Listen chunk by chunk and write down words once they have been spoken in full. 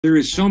There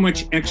is so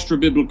much extra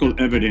biblical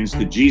evidence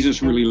that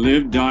Jesus really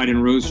lived, died,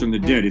 and rose from the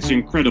dead. It's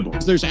incredible.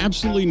 There's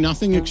absolutely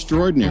nothing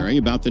extraordinary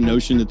about the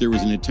notion that there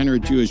was an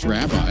itinerant Jewish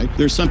rabbi.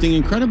 There's something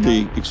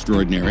incredibly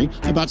extraordinary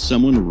about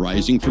someone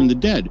rising from the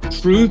dead.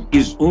 Truth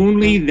is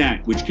only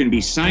that which can be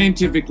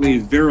scientifically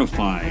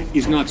verified,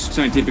 is not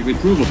scientifically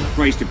provable.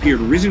 Christ appeared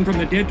risen from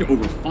the dead to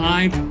over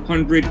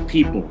 500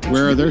 people.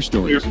 Where are their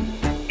stories?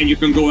 And you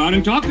can go out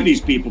and talk to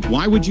these people.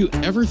 Why would you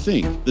ever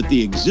think that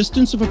the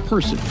existence of a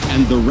person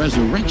and the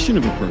resurrection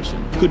of a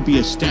person could be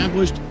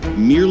established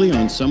merely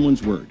on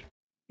someone's word?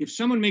 If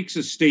someone makes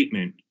a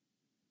statement,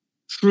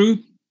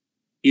 truth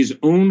is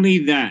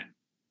only that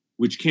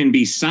which can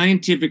be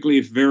scientifically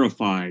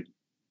verified,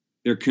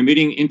 they're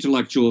committing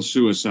intellectual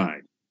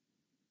suicide.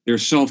 They're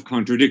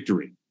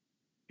self-contradictory.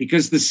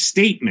 Because the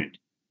statement,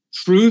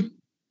 truth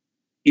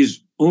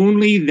is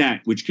only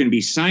that which can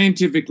be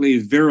scientifically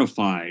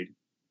verified,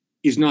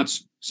 is not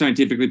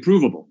scientifically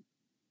provable.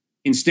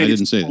 Instead,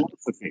 it's a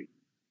philosophy.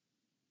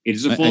 It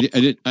is a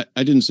philosophy.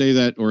 I didn't say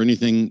that or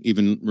anything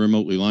even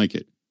remotely like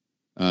it.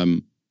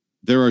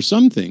 There are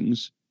some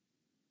things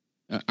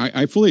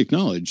I fully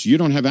acknowledge you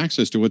don't have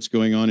access to what's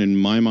going on in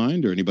my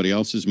mind or anybody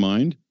else's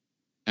mind.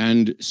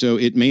 And so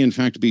it may in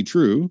fact be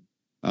true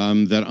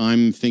that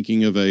I'm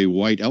thinking of a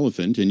white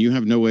elephant and you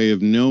have no way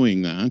of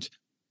knowing that.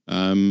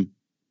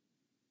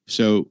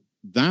 So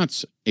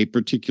that's a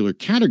particular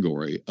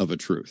category of a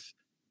truth.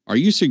 Are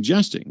you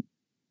suggesting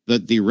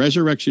that the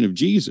resurrection of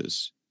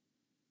Jesus,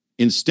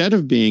 instead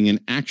of being an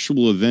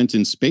actual event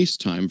in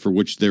space-time for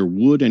which there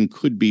would and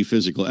could be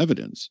physical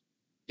evidence,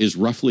 is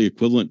roughly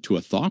equivalent to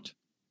a thought?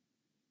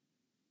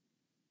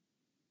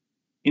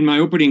 In my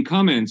opening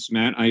comments,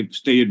 Matt, I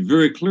stated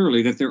very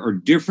clearly that there are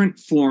different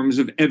forms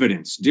of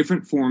evidence,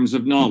 different forms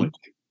of knowledge,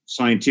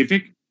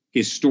 scientific,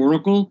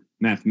 historical,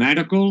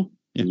 mathematical,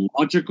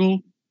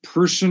 logical,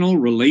 personal,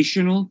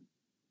 relational.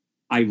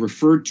 I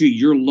referred to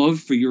your love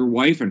for your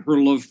wife and her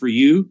love for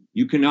you.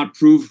 You cannot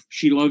prove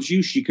she loves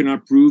you. She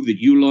cannot prove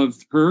that you love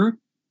her.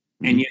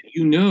 And yet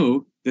you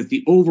know that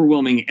the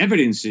overwhelming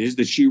evidence is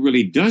that she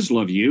really does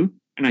love you.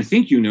 And I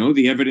think you know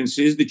the evidence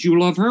is that you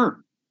love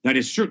her. That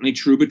is certainly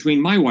true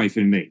between my wife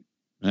and me.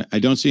 I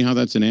don't see how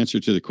that's an answer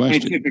to the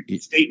question. Scientific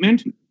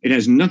statement. It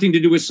has nothing to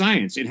do with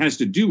science. It has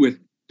to do with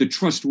the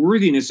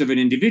trustworthiness of an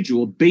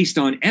individual based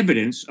on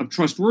evidence of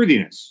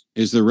trustworthiness.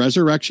 Is the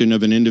resurrection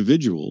of an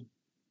individual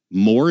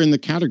more in the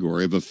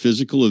category of a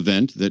physical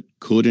event that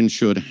could and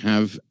should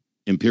have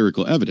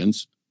empirical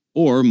evidence,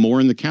 or more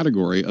in the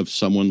category of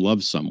someone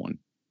loves someone?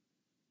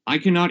 I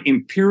cannot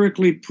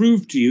empirically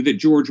prove to you that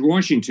George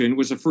Washington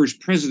was the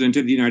first president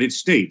of the United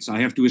States. I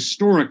have to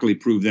historically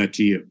prove that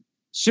to you.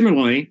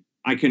 Similarly,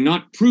 I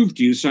cannot prove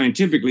to you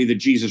scientifically that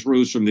Jesus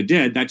rose from the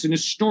dead. That's an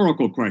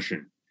historical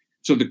question.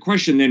 So the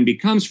question then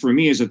becomes, for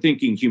me as a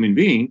thinking human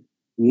being,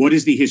 what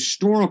is the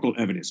historical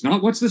evidence?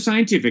 Not what's the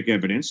scientific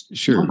evidence.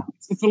 Sure. Not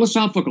what's the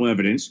philosophical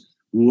evidence.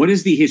 What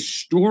is the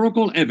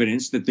historical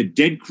evidence that the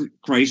dead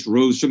Christ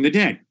rose from the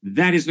dead?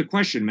 That is the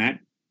question, Matt.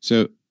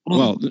 So,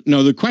 well,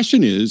 no, the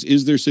question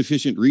is there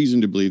sufficient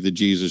reason to believe that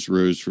Jesus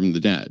rose from the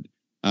dead?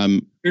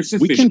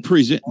 We can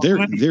present,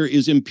 there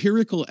is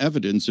empirical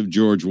evidence of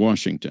George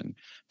Washington.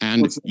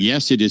 And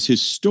yes, it is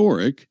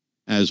historic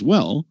as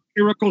well.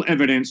 Empirical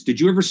evidence. Did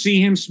you ever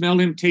see him, smell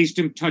him, taste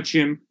him, touch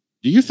him?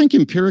 Do you think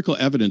empirical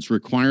evidence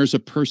requires a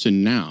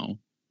person now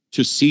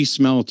to see,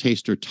 smell,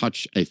 taste, or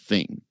touch a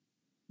thing?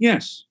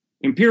 Yes.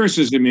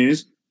 Empiricism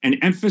is an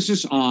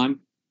emphasis on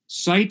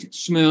sight,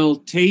 smell,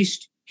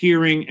 taste,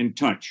 hearing, and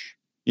touch.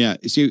 Yeah.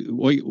 See,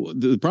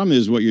 the problem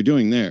is what you're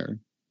doing there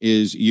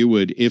is you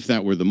would, if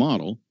that were the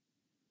model,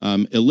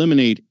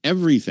 eliminate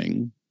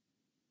everything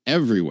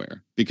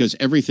everywhere because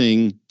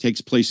everything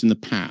takes place in the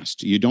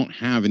past. You don't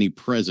have any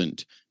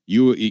present.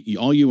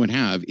 All you would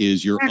have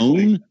is your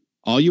own.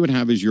 All you would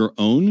have is your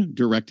own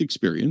direct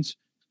experience.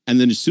 And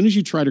then as soon as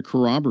you try to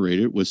corroborate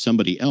it with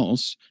somebody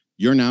else,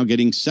 you're now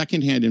getting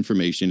secondhand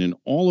information and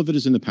all of it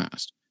is in the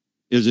past.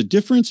 There's a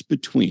difference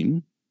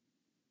between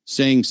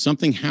saying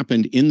something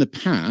happened in the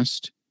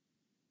past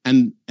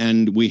and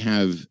we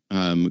have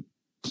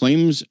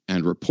claims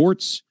and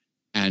reports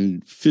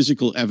and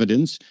physical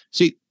evidence.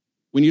 See,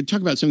 when you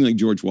talk about something like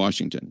George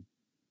Washington,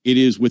 it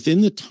is within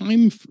the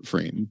time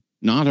frame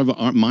not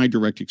of my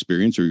direct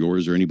experience or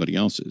yours or anybody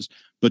else's,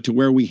 but to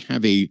where we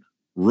have a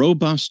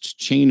robust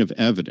chain of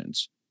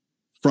evidence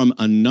from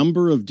a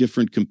number of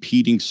different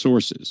competing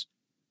sources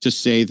to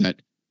say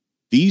that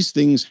these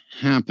things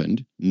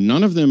happened.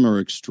 None of them are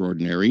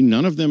extraordinary.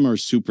 None of them are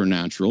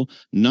supernatural.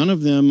 None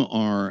of them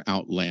are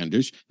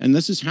outlandish. And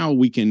this is how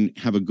we can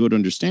have a good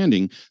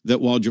understanding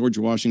that while George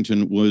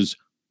Washington was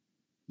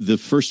the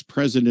first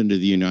president of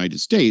the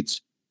United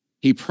States,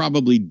 he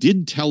probably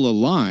did tell a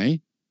lie.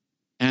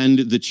 And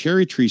the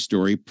cherry tree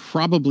story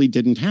probably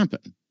didn't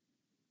happen.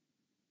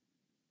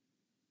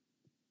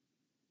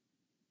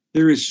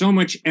 There is so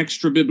much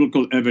extra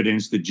biblical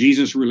evidence that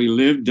Jesus really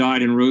lived,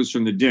 died, and rose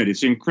from the dead.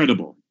 It's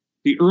incredible.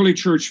 The early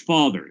church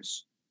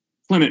fathers,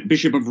 Clement,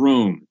 Bishop of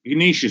Rome,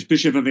 Ignatius,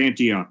 Bishop of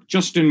Antioch,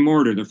 Justin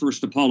Martyr, the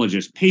first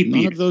apologist,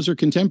 Papias. None of those are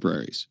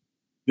contemporaries.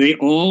 They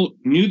all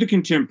knew the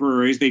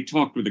contemporaries. They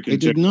talked with the They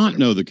contemporaries. did not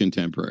know the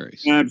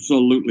contemporaries.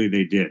 Absolutely,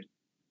 they did.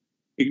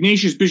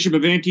 Ignatius, Bishop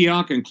of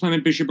Antioch, and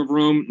Clement, Bishop of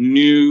Rome,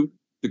 knew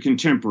the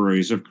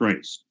contemporaries of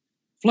Christ.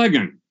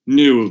 Phlegon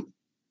knew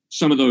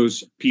some of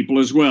those people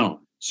as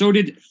well. So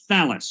did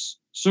Thallus.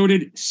 So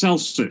did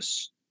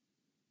Celsus.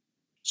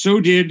 So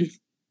did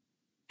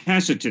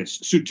Tacitus,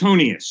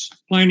 Suetonius,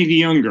 Pliny the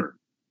Younger.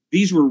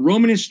 These were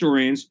Roman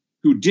historians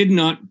who did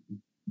not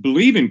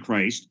believe in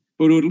Christ,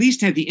 but who at least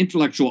had the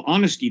intellectual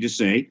honesty to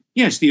say,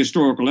 yes, the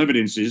historical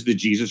evidence is that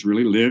Jesus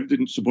really lived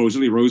and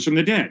supposedly rose from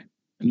the dead.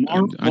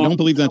 I don't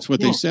believe that's what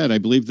they said. I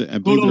believe they're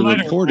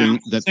reporting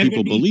that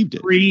people believed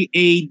it.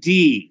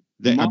 73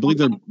 AD. I believe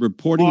they're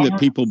reporting that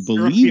people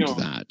believed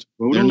that.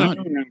 They're not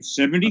around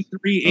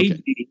 73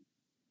 AD,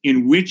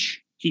 in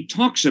which he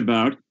talks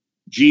about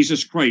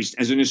Jesus Christ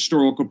as an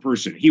historical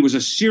person. He was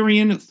a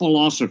Syrian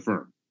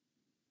philosopher.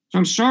 So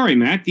I'm sorry,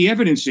 Matt. The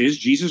evidence is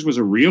Jesus was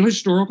a real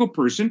historical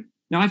person.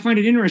 Now, I find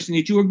it interesting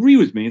that you agree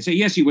with me and say,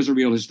 yes, he was a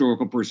real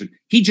historical person.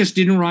 He just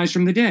didn't rise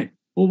from the dead.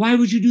 Well, why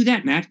would you do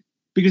that, Matt?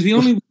 Because the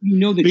only way you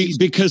know that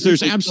because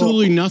there's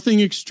absolutely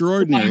nothing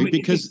extraordinary.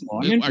 Because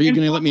are you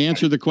going to let me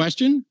answer the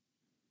question?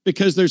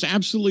 Because there's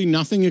absolutely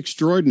nothing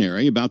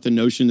extraordinary about the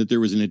notion that there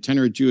was an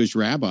itinerant Jewish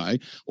rabbi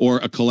or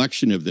a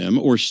collection of them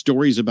or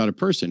stories about a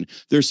person.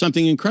 There's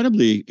something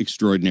incredibly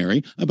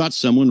extraordinary about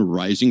someone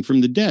rising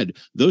from the dead.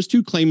 Those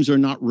two claims are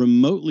not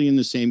remotely in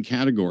the same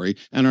category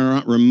and are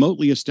not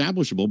remotely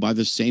establishable by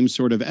the same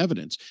sort of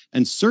evidence,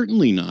 and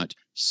certainly not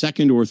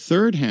second or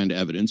third hand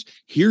evidence,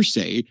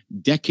 hearsay,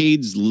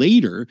 decades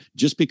later,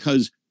 just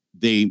because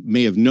they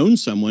may have known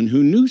someone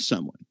who knew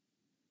someone.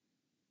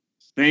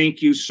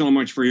 Thank you so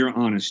much for your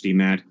honesty,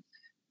 Matt.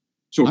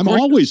 So I'm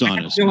always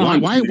honest.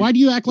 Why do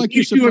you act like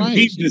you're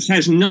surprised? This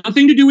has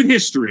nothing to do with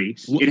history.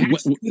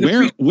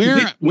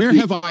 Where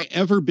have I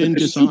ever been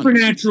dishonest?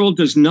 Supernatural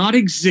does not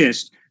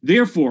exist.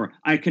 Therefore,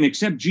 I can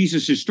accept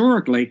Jesus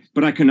historically,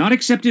 but I cannot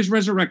accept his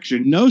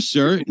resurrection. No,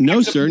 sir.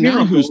 No, sir.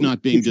 Now who's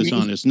not being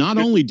dishonest? Not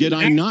only did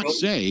I not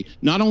say,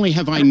 not only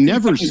have I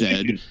never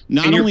said,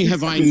 not only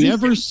have I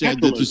never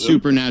said that the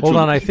supernatural.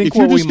 Hold on, I think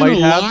what we might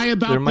have, lie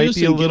about there might this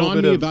be a and get little on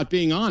bit me of about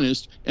being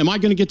honest, am I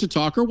going to get to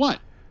talk or what?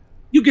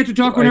 You get to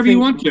talk whenever you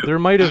want to. There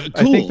might have.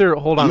 Cool. I think there.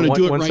 Hold on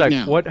one sec.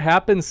 Now. What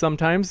happens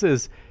sometimes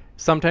is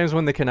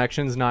when the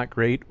connection's not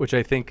great, which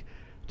I think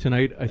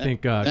tonight. I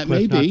think Cliff,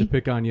 not to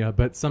pick on you,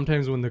 but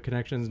sometimes when the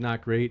connection's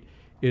not great,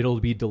 it'll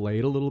be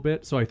delayed a little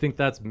bit. So I think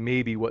that's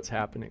maybe what's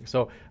happening.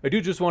 So I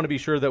do just want to be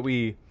sure that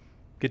we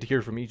get to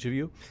hear from each of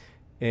you.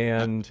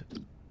 And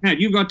Matt,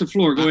 you've got the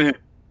floor. Go ahead.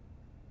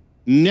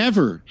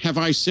 Never have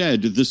I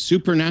said the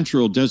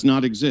supernatural does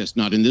not exist,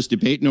 not in this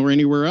debate nor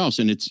anywhere else.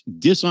 And it's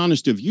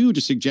dishonest of you to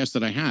suggest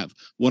that I have.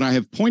 What I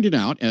have pointed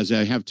out, as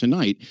I have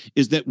tonight,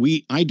 is that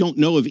I don't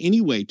know of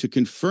any way to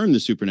confirm the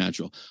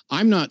supernatural.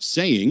 I'm not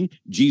saying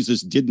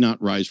Jesus did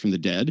not rise from the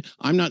dead.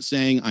 I'm not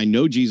saying I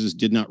know Jesus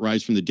did not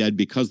rise from the dead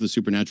because the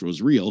supernatural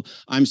is real.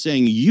 I'm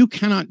saying you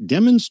cannot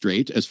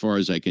demonstrate, as far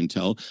as I can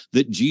tell,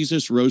 that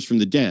Jesus rose from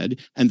the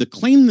dead. And the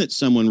claim that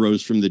someone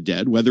rose from the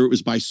dead, whether it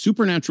was by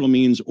supernatural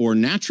means or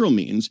natural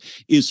means,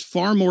 is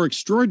far more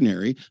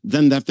extraordinary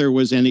than that there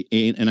was an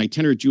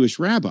itinerant Jewish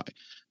rabbi.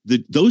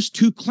 Those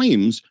two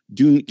claims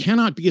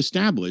cannot be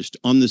established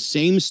on the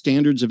same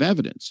standards of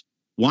evidence.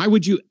 Why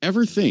would you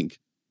ever think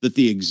that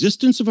the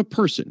existence of a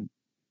person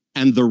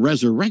and the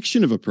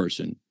resurrection of a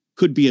person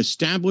could be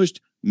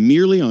established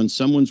merely on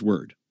someone's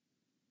word?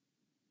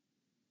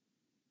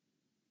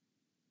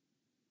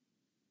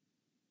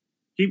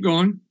 Keep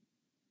going.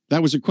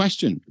 That was a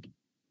question.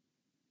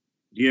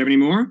 Do you have any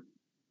more?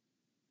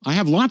 I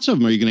have lots of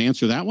them. Are you going to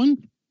answer that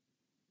one?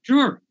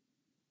 Sure.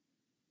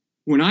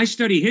 When I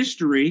study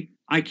history,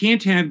 I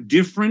can't have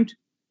different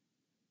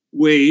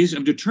ways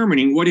of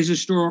determining what is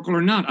historical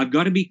or not. I've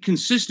got to be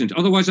consistent.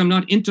 Otherwise, I'm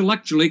not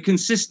intellectually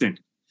consistent.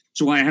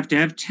 So I have to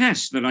have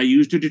tests that I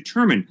use to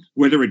determine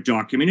whether a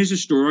document is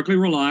historically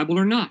reliable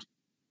or not.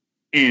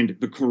 And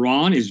the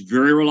Quran is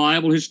very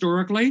reliable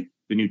historically.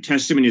 The New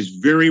Testament is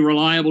very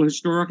reliable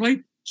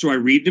historically. So I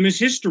read them as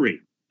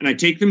history, and I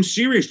take them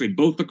seriously,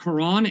 both the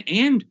Quran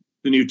and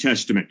the New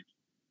Testament.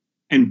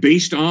 And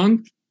based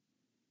on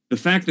the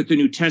fact that the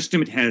New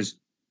Testament has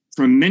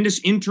tremendous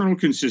internal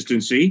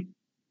consistency,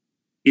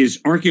 is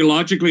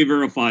archaeologically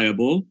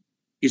verifiable,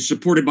 is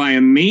supported by an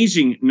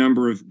amazing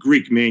number of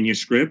Greek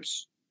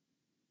manuscripts,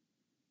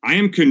 I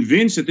am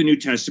convinced that the New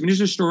Testament is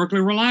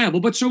historically reliable,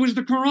 but so is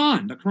the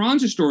Quran. The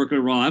Quran's historically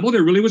reliable.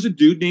 There really was a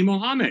dude named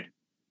Muhammad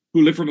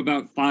who lived from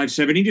about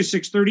 570 to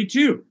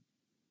 632.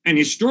 And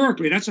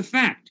historically, that's a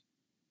fact.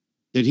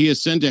 Did he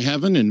ascend to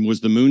heaven and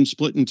was the moon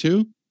split in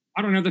two?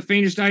 I don't have the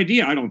faintest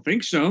idea. I don't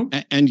think so.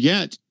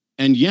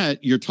 And yet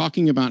you're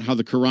talking about how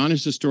the Quran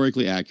is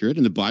historically accurate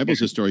and the Bible is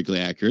historically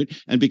accurate.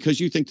 And because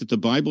you think that the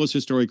Bible is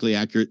historically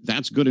accurate,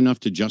 that's good enough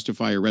to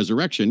justify a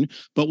resurrection.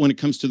 But when it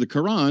comes to the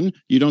Quran,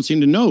 you don't seem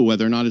to know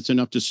whether or not it's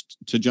enough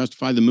to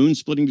justify the moon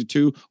splitting to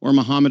two or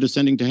Muhammad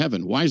ascending to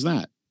heaven. Why is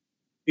that?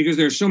 Because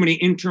there's so many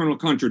internal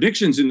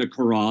contradictions in the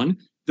Quran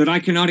that I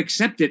cannot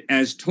accept it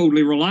as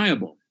totally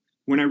reliable.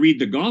 when I read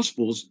the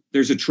Gospels,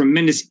 there's a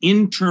tremendous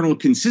internal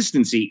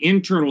consistency,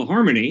 internal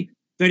harmony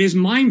that is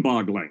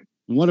mind-boggling.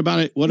 What about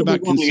it? What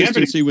about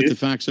consistency with the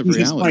facts of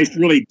reality? Christ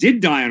really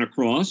did die on a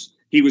cross.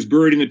 He was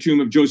buried in the tomb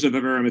of Joseph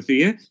of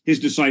Arimathea. His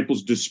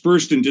disciples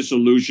dispersed in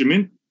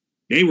disillusionment.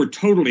 They were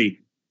totally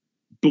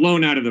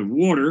blown out of the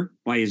water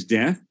by his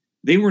death.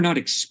 They were not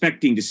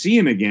expecting to see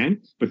him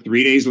again. But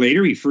 3 days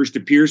later, he first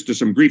appears to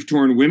some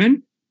grief-torn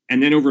women.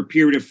 And then over a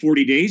period of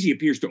 40 days, he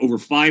appears to over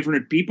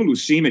 500 people who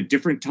see him at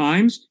different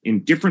times,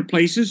 in different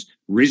places,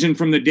 risen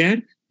from the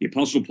dead. The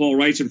Apostle Paul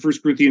writes in 1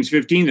 Corinthians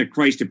 15 that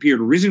Christ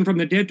appeared risen from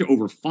the dead to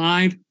over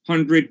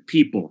 500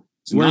 people.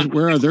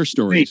 Where are their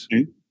stories?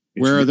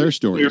 Where are their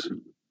stories?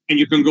 And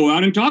you can go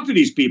out and talk to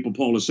these people,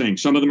 Paul is saying.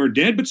 Some of them are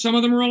dead, but some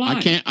of them are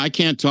alive. I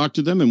can't talk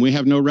to them, and we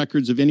have no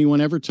records of anyone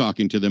ever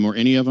talking to them or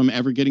any of them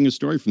ever getting a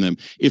story from them.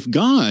 If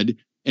God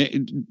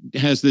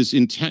has this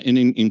an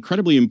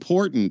incredibly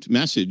important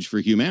message for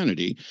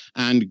humanity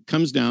and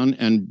comes down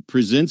and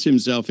presents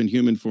himself in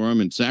human form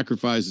and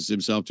sacrifices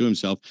himself to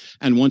himself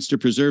and wants to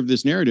preserve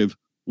this narrative,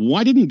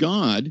 why didn't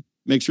God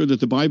make sure that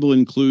the Bible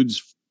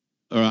includes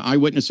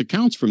eyewitness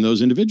accounts from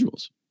those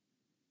individuals?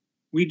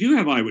 We do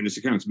have eyewitness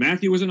accounts.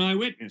 Matthew was an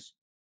eyewitness.